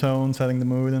setting the tone, setting the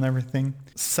mood and everything.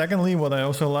 Secondly, what I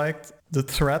also liked, the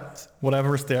threat,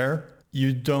 whatever's there,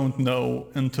 you don't know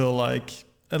until like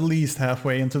at least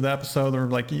halfway into the episode, or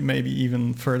like maybe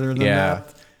even further than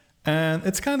that. And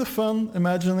it's kind of fun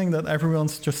imagining that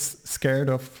everyone's just scared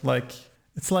of, like,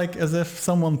 it's like as if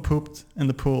someone pooped in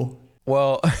the pool.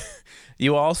 Well,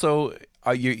 you also,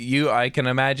 I can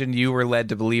imagine you were led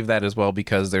to believe that as well,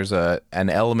 because there's an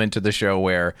element to the show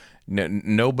where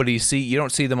you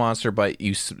don't see the monster, but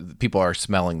people are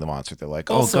smelling the monster. They're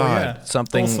like, also, oh God,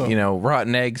 something,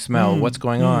 rotten egg smell. What's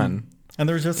going on? And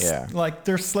there's just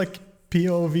there's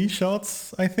POV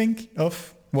shots, I think,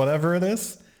 of whatever it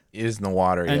is in the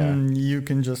water. And you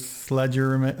can just let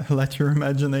your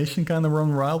imagination kind of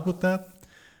run wild with that.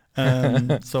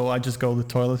 So I just go to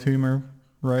toilet humor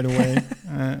right away,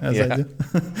 as I did.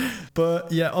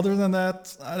 But yeah, other than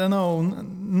that, I don't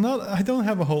know. I don't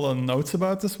have a whole lot of notes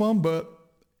about this one, but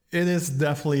it is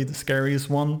definitely the scariest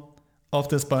one of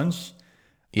this bunch.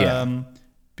 Yeah.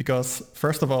 Because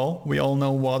first of all, we all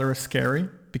know water is scary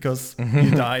because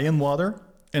you die in water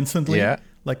instantly. Yeah.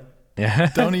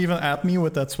 Don't even at me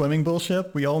with that swimming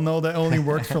bullshit. We all know that only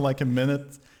works for like a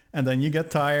minute. And then you get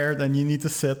tired and you need to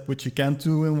sit, which you can't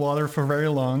do in water for very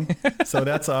long. So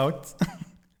that's out.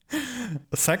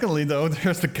 Secondly, though,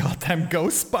 there's the goddamn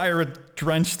ghost pirate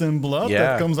drenched in blood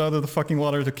that comes out of the fucking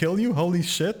water to kill you. Holy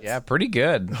shit. Yeah, pretty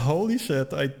good. Holy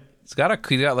shit. He's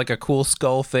got like a cool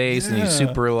skull face, and he's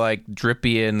super like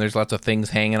drippy, and there's lots of things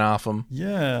hanging off him.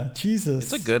 Yeah,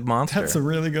 Jesus. It's a good monster. That's a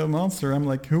really good monster. I'm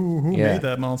like, who made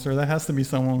that monster? That has to be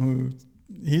someone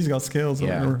he's got skills,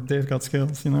 or they've got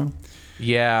skills,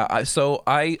 Yeah, so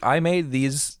I made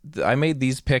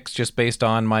these picks just based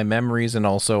on my memories and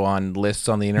also on lists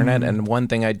on the internet. And one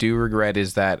thing I do regret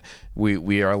is that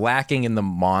we are lacking in the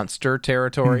monster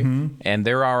territory. And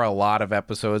there are a lot of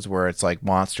episodes where it's like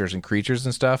monsters and creatures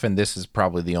and stuff, and this is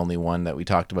probably the only one that we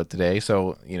talked about today.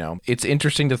 So, it's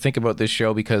interesting to think about this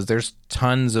show because there's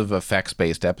tons of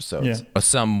effects-based episodes,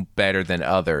 some better than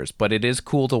others, but it is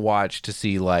cool to watch, to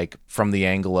see like from the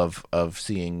angle of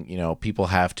seeing, people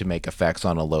have to make effects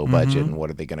on a low budget and what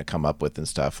are they going to come up with and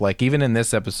stuff. Like even in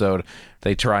this episode,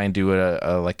 they try and do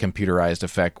a like computerized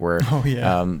effect where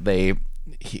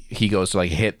he goes to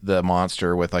like hit the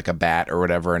monster with like a bat or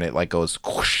whatever, and it like goes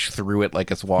whoosh through it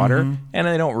like it's water, and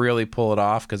they don't really pull it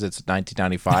off because it's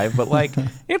 1995, but like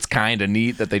it's kind of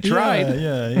neat that they tried.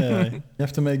 You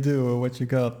have to make do with what you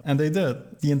got, and they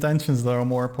did. The intentions though are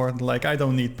more important. Like I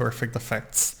don't need perfect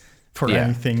effects for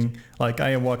anything. Like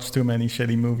I watched too many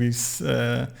shitty movies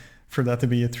for that to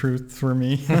be a truth for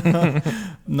me.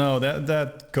 No,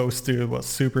 that ghost dude was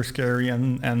super scary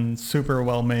and super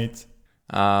well made.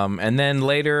 And then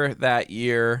later that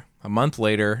year, a month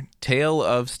later, Tale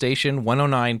of Station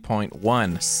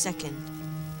 109.1. A second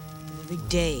of every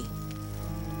day,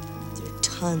 there are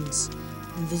tons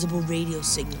of invisible radio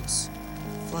signals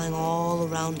flying all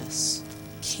around us.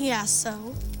 Yeah,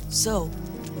 so? So,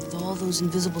 with all those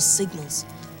invisible signals,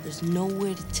 there's no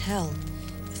way to tell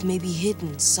if maybe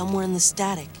hidden somewhere in the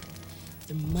static,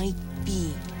 there might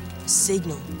be a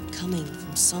signal coming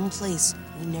from some place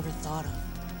we never thought of.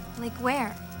 Like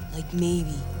where? Like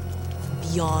maybe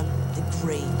beyond the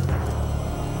grave.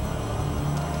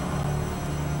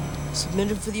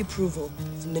 Submitted for the approval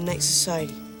of the Midnight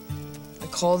Society. I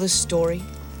call this story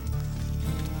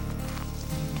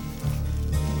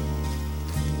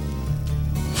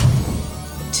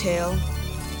The Tale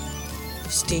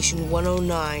of Station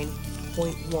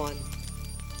 109.1.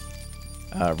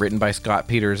 Written by Scott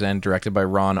Peters and directed by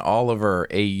Ron Oliver.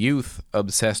 A youth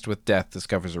obsessed with death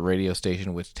discovers a radio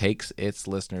station which takes its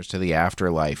listeners to the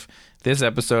afterlife. This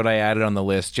episode I added on the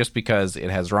list just because it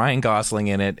has Ryan Gosling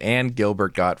in it and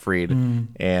Gilbert Gottfried.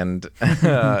 And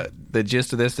the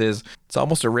gist of this is it's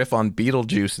almost a riff on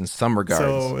Beetlejuice in some regards.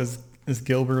 So is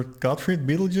Gilbert Gottfried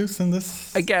Beetlejuice in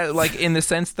this? I guess, like in the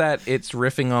sense that it's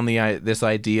riffing on this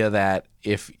idea that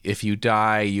if you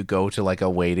die, you go to like a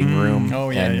waiting room,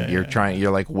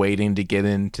 you're like waiting to get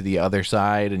into the other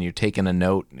side, and you're taking a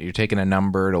note, you're taking a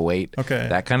number to wait,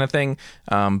 that kind of thing.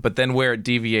 But then where it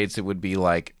deviates, it would be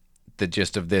like the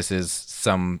gist of this is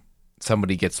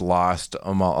somebody gets lost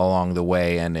along the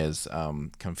way and is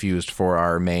confused for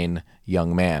our main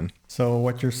young man. So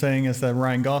what you're saying is that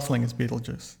Ryan Gosling is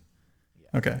Beetlejuice.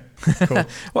 Okay, cool.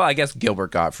 Well, I guess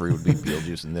Gilbert Gottfried would be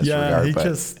Beetlejuice in this regard. He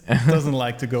just doesn't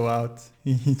like to go out.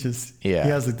 He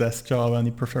has a desk job and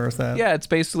he prefers that. Yeah, it's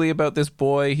basically about this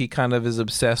boy. He kind of is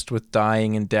obsessed with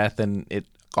dying and death, and it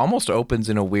almost opens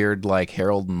in a weird like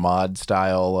Harold and Maude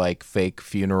style like fake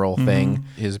funeral thing.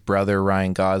 His brother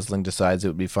Ryan Gosling decides it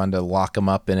would be fun to lock him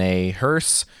up in a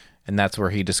hearse. And that's where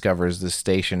he discovers this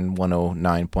station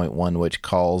 109.1, which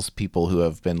calls people who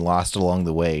have been lost along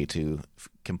the way to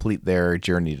complete their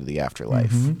journey to the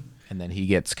afterlife. And then he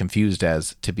gets confused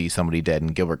as to be somebody dead,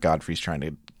 and Gilbert Gottfried's trying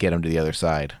to get him to the other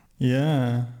side.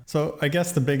 Yeah. So I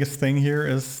guess the biggest thing here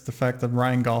is the fact that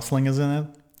Ryan Gosling is in it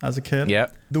as a kid.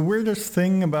 Yep. The weirdest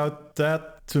thing about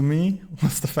that to me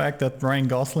was the fact that Ryan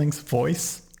Gosling's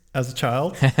voice as a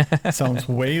child sounds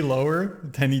way lower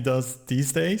than he does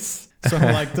these days. So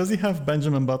like, does he have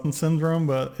Benjamin Button syndrome,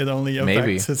 but it only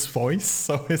affects his voice?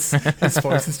 So his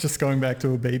voice is just going back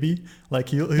to a baby. Like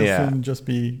he'll soon just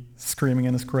be screaming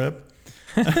in his crib.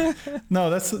 No,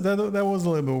 that was a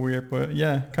little bit weird, but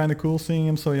yeah, kind of cool seeing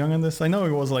him so young in this. I know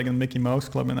he was like in Mickey Mouse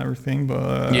Club and everything,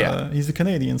 but he's a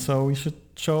Canadian, so he should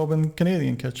show up in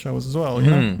Canadian kid shows as well, you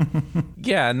know?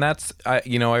 Yeah, and that's I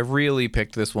really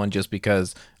picked this one just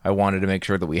because I wanted to make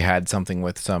sure that we had something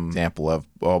with some example of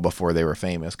before they were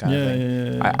famous kind of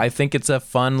thing. Yeah. I think it's a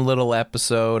fun little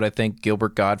episode. I think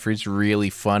Gilbert Gottfried's really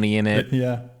funny in it.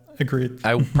 Yeah. Agreed.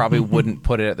 I probably wouldn't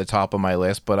put it at the top of my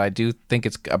list, but I do think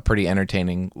it's a pretty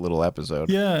entertaining little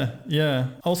episode. Yeah.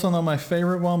 Also not my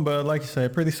favorite one, but like you say, a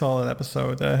pretty solid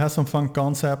episode. It has some fun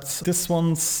concepts. This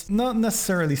one's not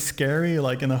necessarily scary,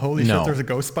 like in a holy shit, there's a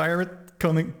ghost pirate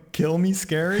gonna kill me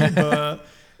scary, but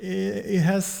it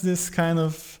has this kind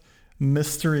of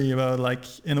mystery about, like,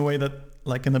 in a way that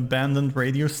like an abandoned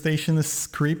radio station is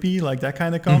creepy, like that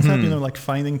kind of concept, you know, like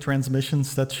finding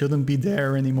transmissions that shouldn't be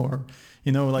there anymore.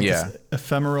 You know, like this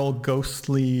ephemeral,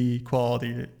 ghostly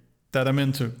quality that I'm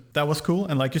into. That was cool.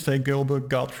 And like you say, Gilbert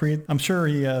Gottfried, I'm sure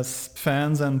he has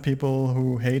fans and people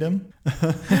who hate him,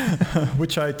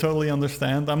 which I totally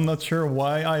understand. I'm not sure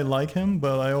why I like him,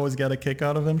 but I always get a kick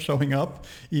out of him showing up,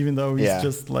 even though he's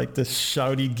just like this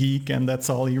shouty geek and that's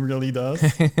all he really does.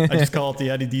 I just call it the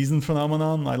Eddie Deason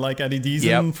phenomenon. I like Eddie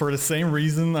Deason for the same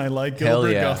reason I like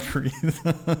Gilbert Gottfried.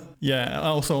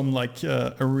 Also I'm like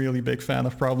a really big fan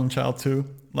of Problem Child 2.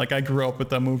 Like I grew up with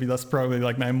that movie. That's probably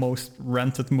like my most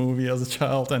rented movie as a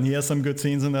child. And he has some good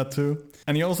scenes in that too.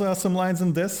 And he also has some lines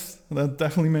in this that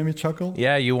definitely made me chuckle.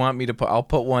 Yeah, you want me to put, I'll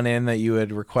put one in that you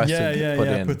had requested to put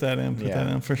in. Put that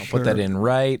in for sure. I'll put that in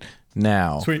right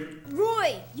now. Sweet.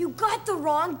 Roy, you got the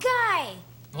wrong guy.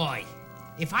 Boy,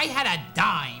 if I had a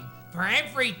dime for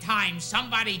every time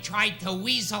somebody tried to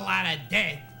weasel out of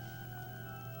death,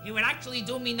 it would actually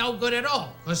do me no good at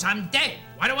all, because I'm dead.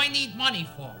 What do I need money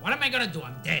for? What am I going to do?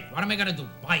 I'm dead. What am I going to do?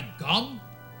 Buy gum?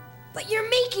 But you're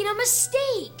making a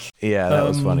mistake. Yeah, that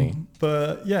was funny.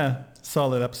 But yeah,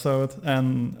 solid episode.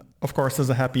 And of course, there's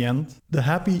a happy end. The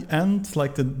happy end,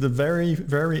 like the very,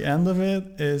 very end of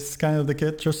it, is kind of the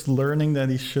kid just learning that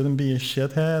he shouldn't be a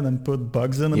shithead and put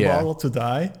bugs in a bottle to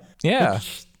die. Yeah.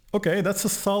 Which, okay, that's a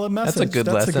solid message. That's a good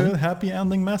lesson. That's a good happy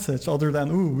ending message, other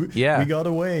than, we got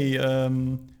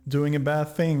away doing a bad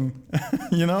thing,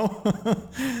 you know?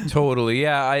 Totally,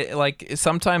 yeah. I like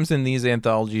sometimes in these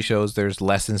anthology shows there's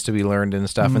lessons to be learned and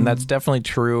stuff, and that's definitely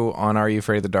true on Are You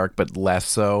Afraid of the Dark, but less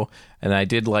so. And I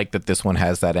did like that this one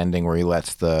has that ending where he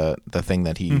lets the thing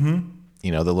that he,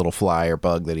 you know, the little fly or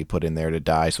bug that he put in there to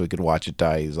die so he could watch it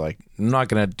die. He's like, I'm not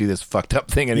going to do this fucked up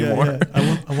thing anymore.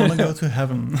 Yeah. I want to go to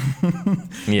heaven.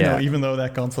 You know, even though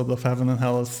that concept of heaven and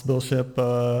hell is bullshit,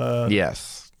 but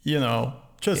you know,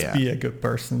 just be a good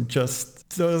person.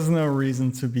 Just there's no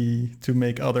reason to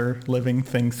make other living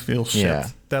things feel shit.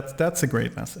 That's a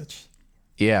great message.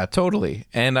 Yeah, totally.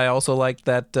 And I also like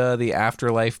that the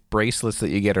afterlife bracelets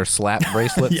that you get are slap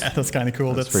bracelets. Yeah, that's kind of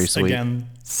cool. That's pretty sweet. Again,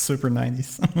 super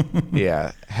 90s.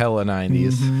 Yeah, hella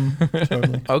 90s.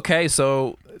 Totally. Okay,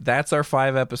 so that's our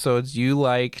 5 episodes. You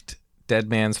liked Dead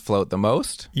Man's Float the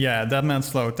most? Yeah, Dead Man's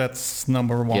Float. That's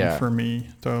number 1 for me.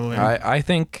 Totally. I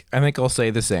think I'll say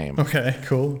the same. Okay,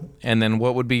 cool. And then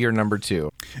what would be your number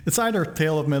 2? It's either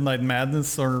Tale of Midnight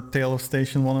Madness or Tale of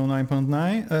Station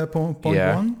 109.1.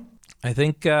 Yeah. I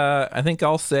think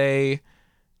I'll say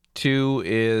 2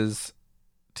 is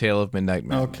Tale of Midnight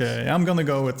Madness. Okay, I'm gonna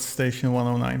go with Station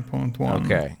 109.1.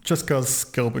 Okay. Just because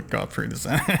Gilbert Gottfried is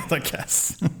in it, I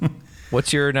guess.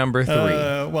 What's your number 3?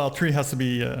 Well, 3 has to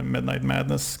be Midnight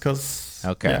Madness, because...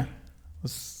 Okay. Yeah,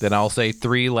 then I'll say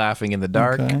 3, Laughing in the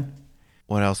Dark. Okay.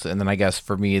 What else? And then I guess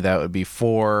for me that would be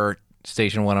 4,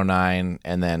 Station 109,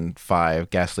 and then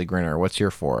 5, Ghastly Grinner. What's your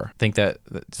 4? Think that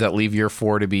does that leave your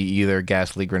 4 to be either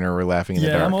Ghastly Grinner or Laughing in the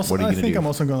Dark? I think I'm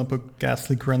also going to put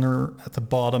Ghastly Grinner at the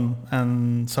bottom,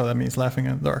 and so that means Laughing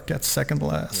in the Dark gets second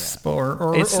last,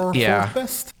 or fourth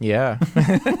best. Yeah,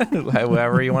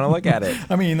 however you want to look at it.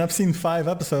 I mean, I've seen 5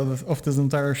 episodes of this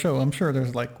entire show. I'm sure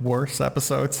there's like worse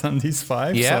episodes than these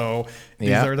 5. So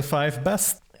these are the 5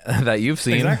 best that you've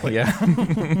seen. Exactly.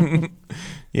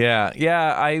 Yeah.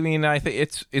 Yeah. I mean, I think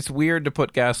it's weird to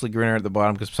put Ghastly Grinner at the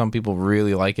bottom because some people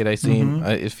really like it. I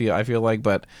feel like,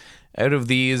 but out of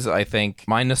these, I think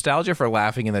my nostalgia for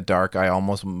Laughing in the Dark, I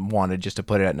almost wanted just to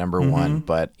put it at number one.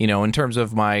 But, you know, in terms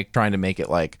of my trying to make it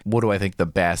like, what do I think the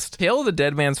best? Tale of the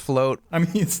Dead Man's Float. I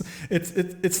mean,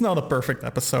 it's not a perfect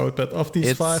episode, but of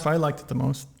these five, I liked it the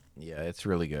most. Yeah, it's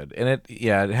really good. And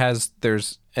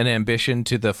there's an ambition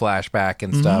to the flashback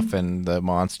and stuff, and the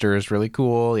monster is really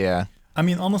cool. Yeah. I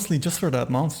mean, honestly, just for that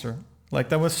monster. Like,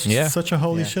 that was such a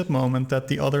holy shit moment that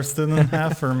the others didn't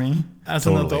have for me as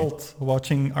an adult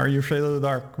watching Are You Afraid of the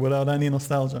Dark without any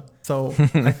nostalgia. So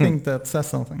I think that says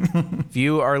something. If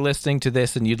you are listening to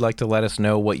this and you'd like to let us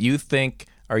know what you think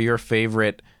are your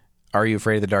favorite Are You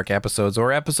Afraid of the Dark episodes,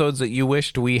 or episodes that you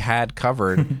wished we had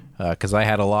covered, because I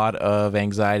had a lot of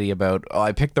anxiety about,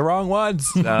 I picked the wrong ones.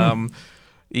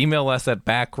 Email us at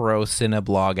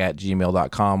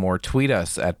backrowcineblog@gmail.com or tweet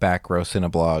us at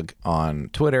backrowcineblog on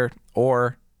Twitter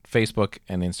or Facebook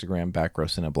and Instagram,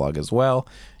 backrowcineblog as well.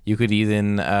 You could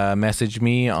even message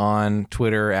me on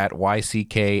Twitter at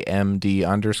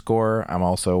YCKMD_. I'm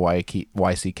also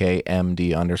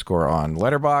YCKMD_ on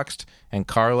Letterboxd. And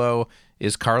Carlo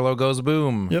is Carlo Goes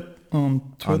Boom. Yep,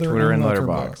 on Twitter and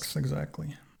Letterboxd.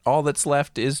 Exactly. All that's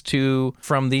left is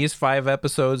from these 5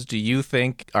 episodes, do you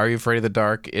think Are You Afraid of the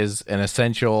Dark is an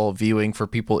essential viewing for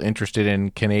people interested in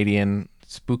Canadian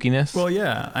spookiness? Well,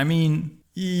 yeah. I mean,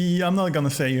 I'm not going to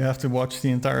say you have to watch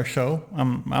the entire show.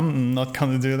 I'm not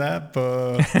going to do that.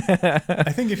 But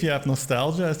I think if you have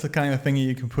nostalgia, it's the kind of thing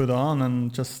you can put on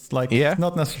and just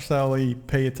not necessarily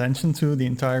pay attention to the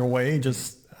entire way,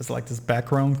 just as like this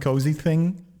background cozy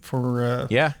thing for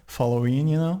Halloween,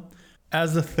 you know?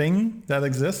 As a thing that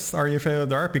exists, Are You Afraid of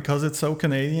the Dark, because it's so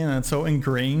Canadian and so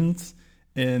ingrained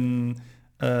in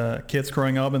kids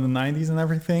growing up in the 90s and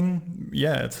everything,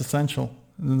 it's essential.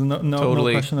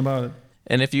 No question about it.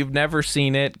 And if you've never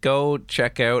seen it, go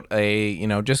check out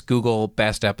just Google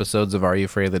best episodes of Are You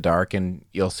Afraid of the Dark, and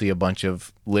you'll see a bunch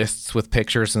of lists with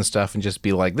pictures and stuff, and just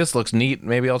be like, this looks neat.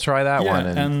 Maybe I'll try that one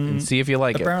and see if you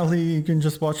like it. Apparently, you can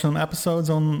just watch some episodes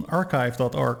on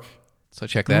archive.org. So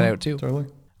check that out too. Totally.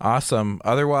 Awesome.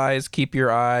 Otherwise, keep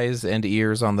your eyes and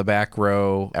ears on the Back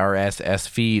Row RSS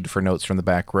feed for notes from the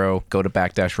Back Row. Go to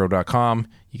back-row.com.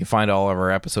 You can find all of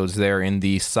our episodes there in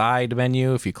the side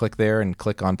menu. If you click there and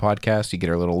click on podcast, you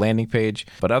get our little landing page.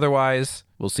 But otherwise,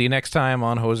 we'll see you next time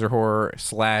on Hoser Horror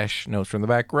 / Notes from the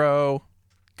Back Row.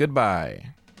 Goodbye.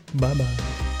 Bye-bye.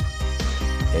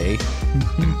 Hey.